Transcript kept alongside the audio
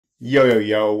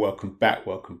Yo, welcome back.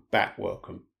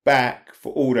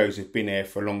 For all those who've been here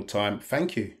for a long time,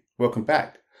 thank you. Welcome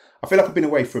back. I feel like I've been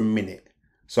away for a minute,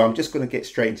 so I'm just going to get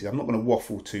straight into it. I'm not going to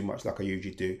waffle too much like I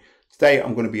usually do. Today,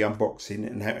 I'm going to be unboxing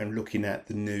and looking at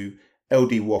the new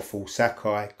LD Waffle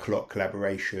Sacai Clot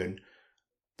collaboration,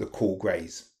 the Cool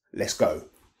Greys. Let's go.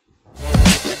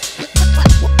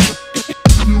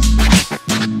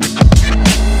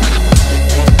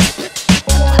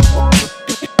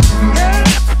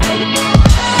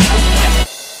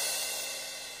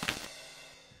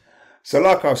 So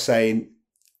like I was saying,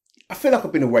 I feel like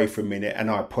I've been away for a minute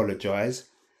and I apologise.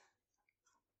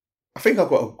 I think I've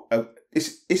got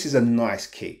this is a nice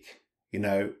kick, you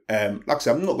know. Like I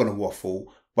said, I'm not going to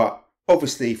waffle, but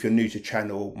obviously if you're new to the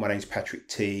channel, my name's Patrick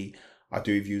T. I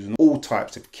do reviews on all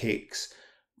types of kicks,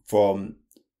 from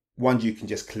ones you can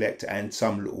just collect and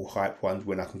some little hype ones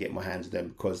when I can get my hands on them,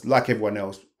 because like everyone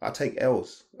else, I take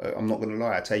L's. I'm not going to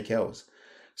lie, I take L's.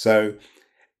 So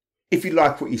if you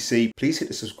like what you see, please hit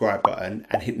the subscribe button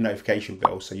and hit the notification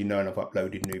bell so you know when I've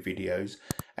uploaded new videos.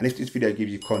 And if this video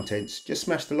gives you contents, just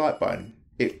smash the like button.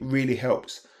 It really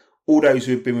helps. All those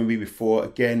who have been with me before,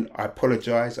 again, I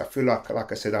apologise. I feel like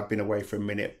I said, I've been away for a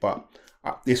minute, but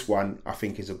this one I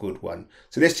think is a good one.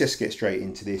 So let's just get straight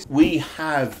into this. We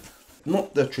have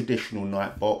not the traditional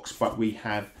Nike box, but we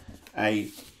have the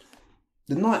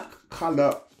Nike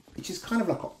colour, which is kind of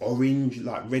like an orange,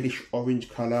 like reddish orange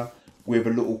colour, with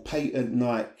a little patent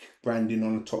Nike branding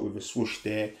on the top with a swoosh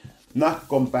there. Nike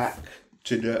gone back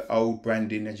to the old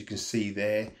branding, as you can see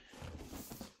there,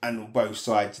 and on both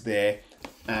sides there.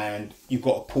 And you've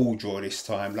got a pull draw this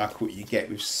time, like what you get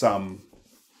with some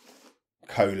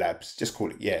collabs. Just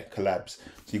call it, yeah, collabs.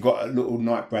 So you've got a little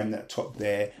Nike brand at the top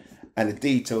there. And the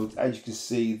details, as you can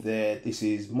see there, this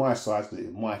is my size because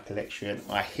it's my collection.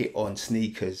 I hit on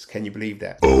sneakers. Can you believe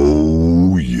that?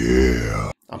 Oh,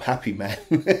 yeah. I'm happy, man.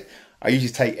 I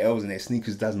usually take L's in there.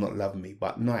 Sneakers does not love me.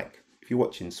 But Nike, if you're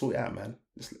watching, sort it out, man.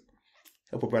 Just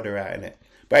help a brother out in it.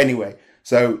 But anyway,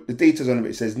 so the details on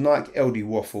it says Nike LD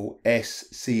Waffle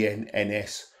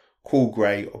SCNNS Cool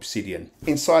Grey Obsidian.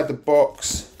 Inside the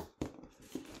box,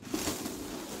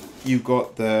 you've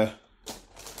got the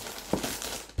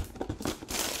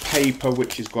paper,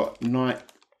 which has got Clot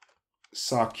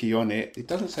Sacai on it. It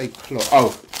doesn't say Clot.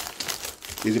 Oh,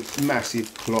 there's a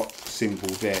massive Clot symbol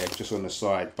there just on the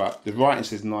side, but the writing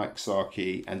says Clot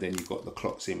Sacai, and then you've got the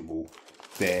Clot symbol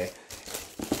there.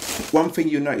 One thing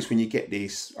you'll notice when you get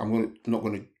this, I'm not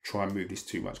going to try and move this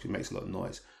too much because it makes a lot of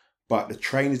noise, but the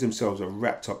trainers themselves are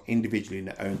wrapped up individually in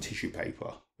their own tissue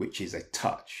paper, which is a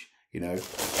touch, you know.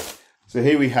 So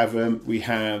here we have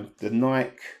the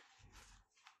Nike,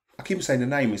 I keep saying the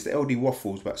name, it's the LD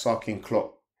Waffles, but Sacai and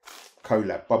Clot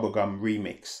collab, bubblegum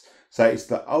remix. So it's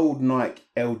the old Nike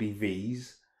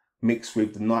LDVs mixed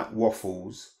with the Nike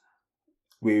Waffles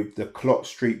with the Clot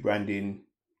street branding,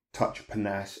 touch of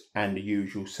panache, and the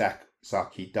usual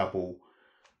Sacai double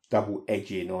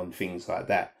edging on things like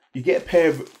that. You get a pair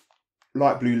of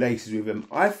light blue laces with them.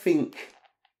 I think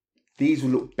these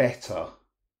will look better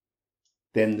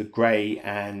than the grey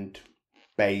and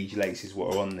beige laces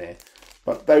what are on there.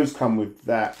 But those come with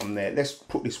that on there. Let's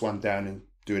put this one down and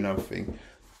do another thing.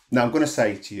 Now I'm going to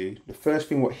say to you, the first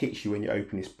thing what hits you when you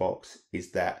open this box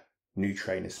is that new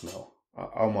trainer smell.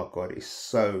 Oh my God, it's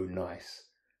so nice.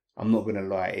 I'm not going to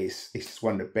lie, it's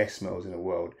one of the best smells in the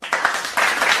world.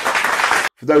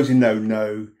 For those who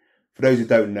know. For those who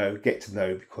don't know, get to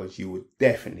know, because you would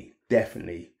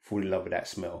definitely fall in love with that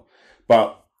smell.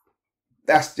 But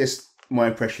that's just my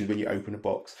impressions when you open the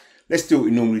box. Let's do what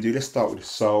we normally do. Let's start with the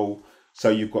sole. So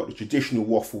you've got the traditional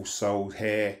waffle sole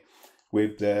here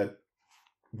with the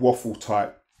waffle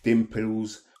type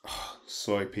dimples. Oh,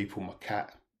 sorry people, my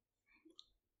cat.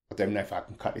 I don't know if I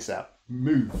can cut this out.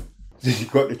 Move. So you've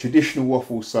got the traditional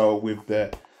waffle sole with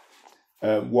the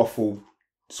waffle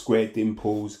square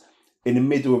dimples. In the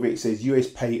middle of it, it says US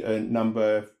patent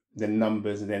number, then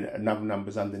numbers, and then another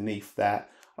numbers underneath that.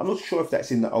 I'm not sure if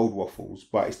that's in the old waffles,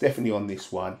 but it's definitely on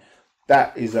this one.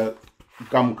 That is a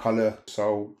gum colour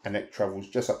sole, and it travels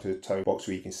just up to the toe box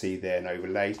where you can see there and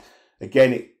overlays.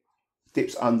 Again, it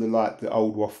dips under like the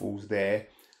old waffles there,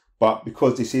 but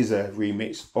because this is a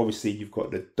remix, obviously you've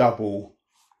got the double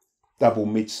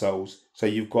midsoles. So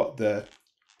you've got the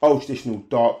old traditional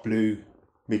dark blue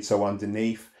midsole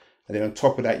underneath, and then on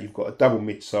top of that you've got a double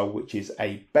midsole, which is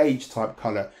a beige type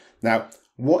colour. Now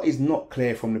what is not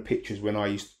clear from the pictures when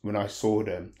I saw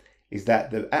them is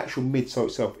that the actual midsole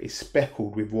itself is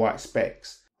speckled with white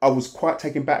specks. I was quite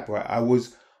taken back by it.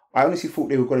 I honestly thought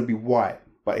they were going to be white,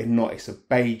 but it's not. It's a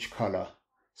beige colour.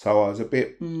 So I was a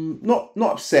bit not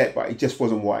upset, but it just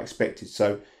wasn't what I expected.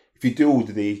 So if you do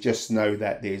order these, just know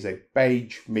that there's a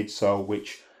beige midsole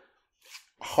which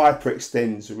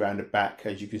hyperextends around the back,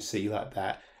 as you can see like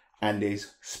that, and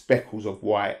there's speckles of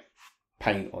white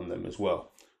paint on them as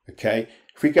well. Okay,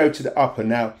 if we go to the upper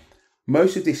now,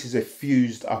 most of this is a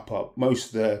fused upper.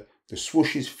 Most of the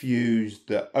swoosh is fused,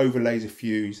 the overlays are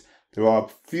fused. There are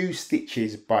few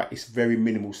stitches, but it's very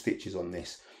minimal stitches on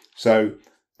this. So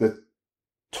the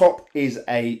top is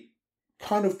a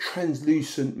kind of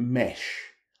translucent mesh.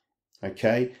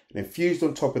 Okay, and then fused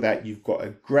on top of that, you've got a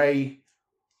grey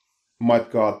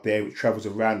mudguard there which travels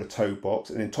around the toe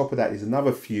box, and then top of that is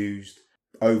another fused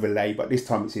overlay, but this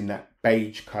time it's in that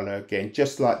beige colour again,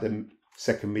 just like the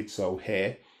second midsole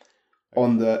here.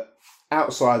 On the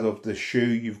outside of the shoe,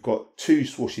 you've got two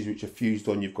swooshes which are fused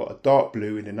on. You've got a dark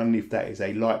blue, and then underneath that is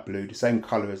a light blue, the same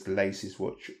colour as the laces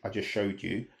which I just showed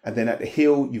you. And then at the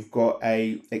heel, you've got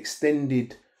a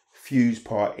extended fused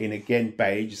part in, again,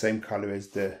 beige, the same colour as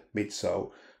the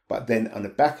midsole. But then on the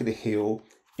back of the heel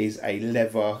is a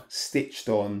leather stitched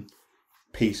on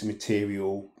piece of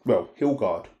material, well, heel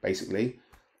guard basically,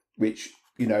 which,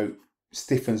 you know,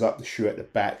 stiffens up the shoe at the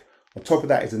back. On top of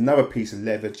that is another piece of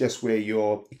leather just where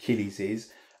your Achilles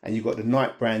is, and you've got the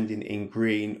Nike branding in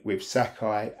green with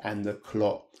Sacai and the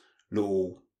Clot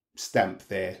little stamp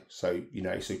there, so you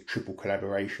know it's a triple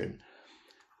collaboration.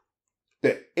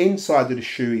 The inside of the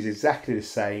shoe is exactly the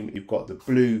same. You've got the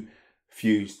blue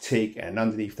fused tick, and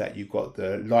underneath that you've got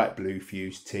the light blue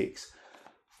fused ticks.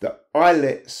 The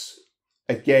eyelets,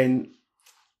 again,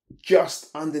 just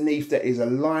underneath that is a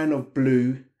line of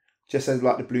blue, just as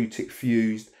like the blue tick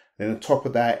fused. Then on top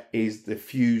of that is the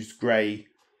fused grey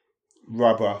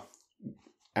rubber,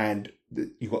 and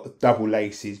you've got the double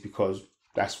laces because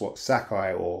that's what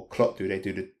Sacai or Clot do.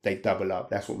 They double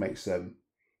up. That's what makes them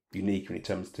unique when it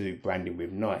comes to branding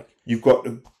with Nike. You've got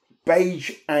the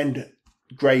beige and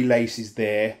grey laces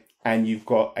there, and you've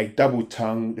got a double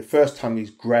tongue. The first tongue is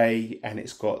grey, and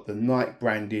it's got the Nike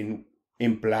branding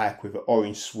in black with an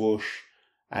orange swoosh,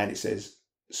 and it says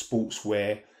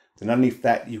sportswear. Then underneath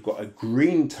that you've got a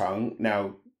green tongue.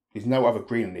 Now there's no other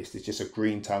green on this, there's just a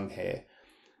green tongue here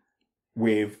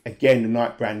with, again, the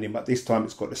Nike branding, but this time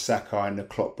it's got the Sacai and the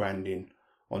Clot branding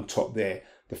on top there.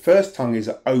 The first tongue is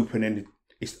open and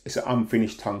it's an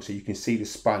unfinished tongue, so you can see the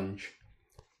sponge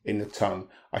in the tongue.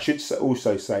 I should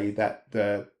also say that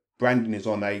the branding is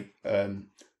on a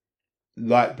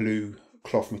light blue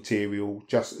cloth material,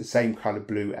 just the same colour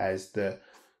blue as the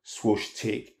swoosh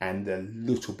tick and a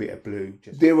little bit of blue.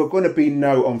 There are going to be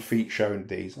no on feet showing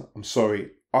these. I'm sorry.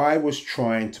 I was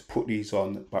trying to put these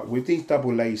on, but with these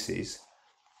double laces,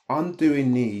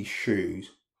 undoing these shoes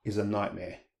is a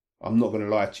nightmare. I'm not going to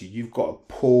lie to you. You've got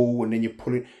to pull, and then you're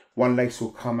pulling. One lace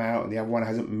will come out and the other one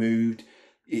hasn't moved.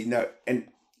 You know, and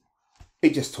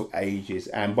it just took ages.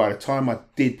 And by the time I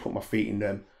did put my feet in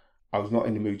them, I was not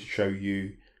in the mood to show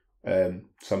you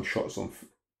some shots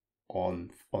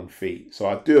on feet. So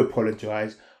I do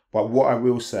apologise, but what I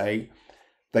will say,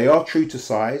 they are true to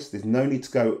size. There's no need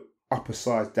to go up a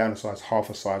size, down a size, half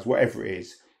a size, whatever it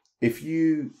is. If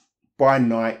you buy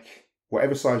Nike,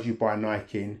 whatever size you buy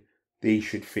Nike in, these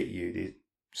should fit you.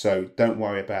 So don't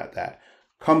worry about that.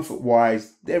 Comfort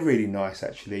wise, they're really nice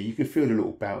actually. You can feel the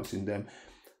little bounce in them.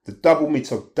 The double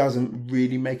midsole doesn't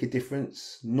really make a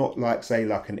difference. Not like, say,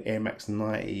 like an Air Max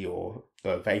 90 or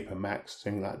a Vapor Max,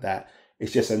 something like that.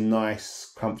 It's just a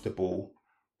nice, comfortable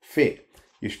fit.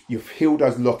 Your heel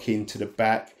does lock into the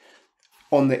back.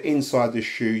 On the inside of the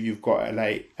shoe, you've got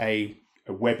a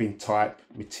webbing type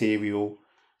material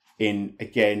in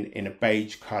a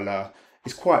beige colour.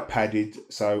 It's quite padded,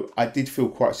 so I did feel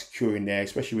quite secure in there,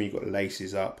 especially when you've got the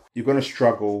laces up. You're going to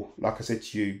struggle, like I said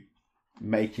to you,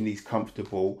 making these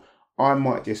comfortable. I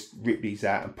might just rip these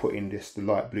out and put in just the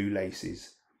light blue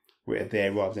laces which are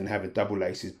there rather than having double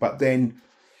laces. But then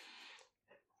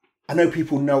I know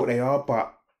people know what they are,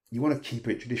 but you want to keep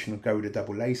it traditional and go with the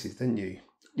double laces, don't you?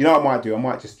 You know what I might do? I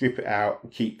might just rip it out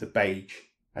and keep the beige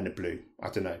and the blue. I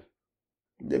don't know.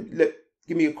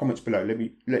 Give me your comments below.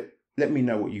 Let me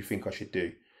know what you think I should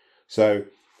do. So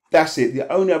that's it.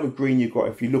 The only other green you've got,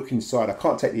 if you look inside, I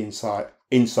can't take the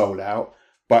insole out,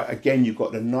 but again, you've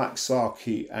got the Nike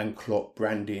Sacai and Clot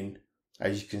branding,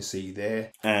 as you can see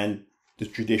there, and the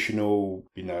traditional,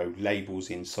 you know, labels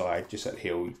inside, just at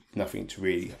heel. Nothing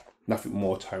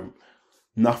more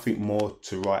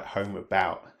to write home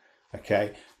about.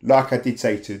 Okay, like I did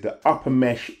say to you, the upper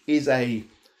mesh is a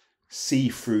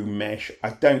see-through mesh.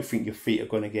 I don't think your feet are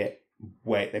going to get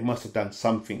wet. They must have done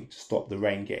something to stop the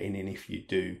rain getting in if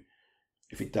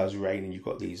it does rain and you've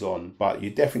got these on, but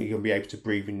you're definitely going to be able to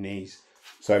breathe in these,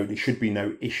 so there should be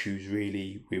no issues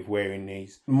really with wearing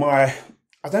these. My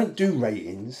I don't do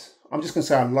ratings. I'm just going to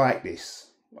say I like this.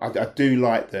 I do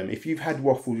like them. If you've had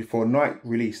waffles before, Nike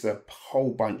released a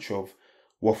whole bunch of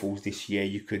waffles this year.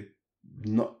 You could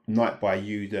Nike by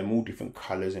you them, all different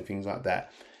colours and things like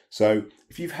that. So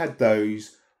if you've had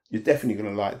those, you're definitely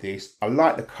going to like this. I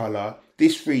like the colour.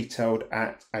 This retailed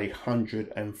at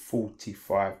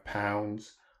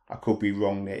 £145. I could be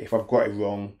wrong there. If I've got it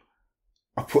wrong,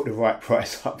 I put the right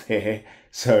price up there.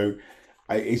 So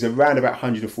it's around about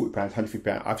 £140,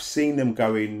 £150. I've seen them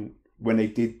going when they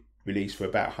did release for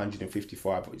about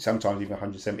 155, sometimes even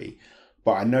 170.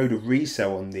 But I know the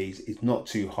resale on these is not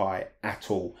too high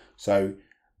at all. So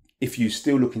if you're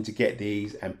still looking to get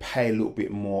these and pay a little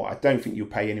bit more, I don't think you'll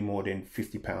pay any more than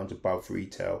 £50 above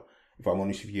retail. If I'm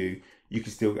honest with you, you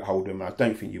can still get hold of them. I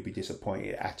don't think you'll be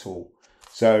disappointed at all.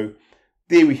 So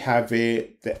there we have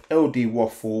it, the LD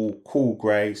Waffle Cool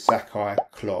Grey Sacai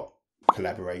Clot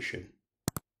collaboration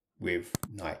with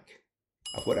Nike.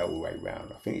 I've got that all the way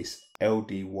around. I think it's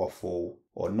LD Waffle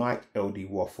or Nike LD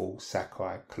Waffle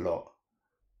Sacai Clot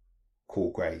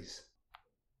Cool Greys.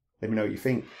 Let me know what you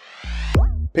think.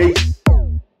 Peace.